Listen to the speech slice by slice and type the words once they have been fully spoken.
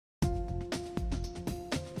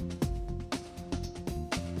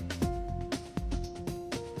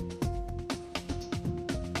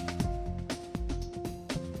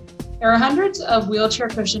There are hundreds of wheelchair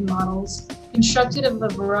cushion models constructed of a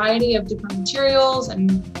variety of different materials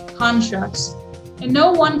and constructs, and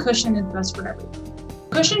no one cushion is best for everyone.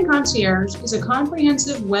 Cushion Concierge is a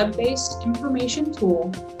comprehensive web-based information tool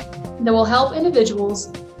that will help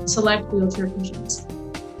individuals select wheelchair cushions.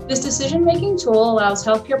 This decision-making tool allows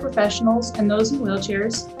healthcare professionals and those in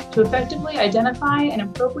wheelchairs to effectively identify an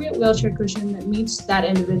appropriate wheelchair cushion that meets that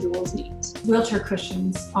individual's needs. Wheelchair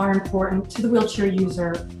cushions are important to the wheelchair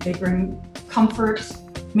user. They bring comfort,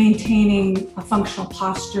 maintaining a functional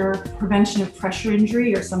posture, prevention of pressure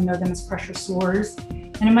injury, or some know them as pressure sores.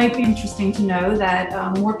 And it might be interesting to know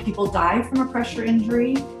that more people die from a pressure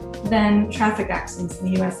injury than traffic accidents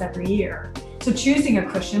in the US every year. So choosing a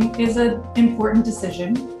cushion is an important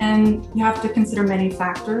decision, and you have to consider many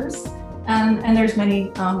factors, and there's many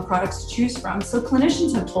products to choose from. So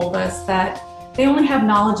clinicians have told us that they only have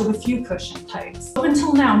knowledge of a few cushion types. Up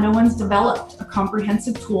until now, no one's developed a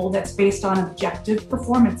comprehensive tool that's based on objective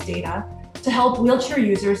performance data to help wheelchair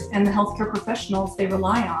users and the healthcare professionals they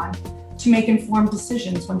rely on to make informed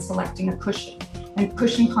decisions when selecting a cushion. And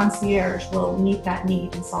Cushion Concierge will meet that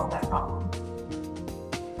need and solve that problem.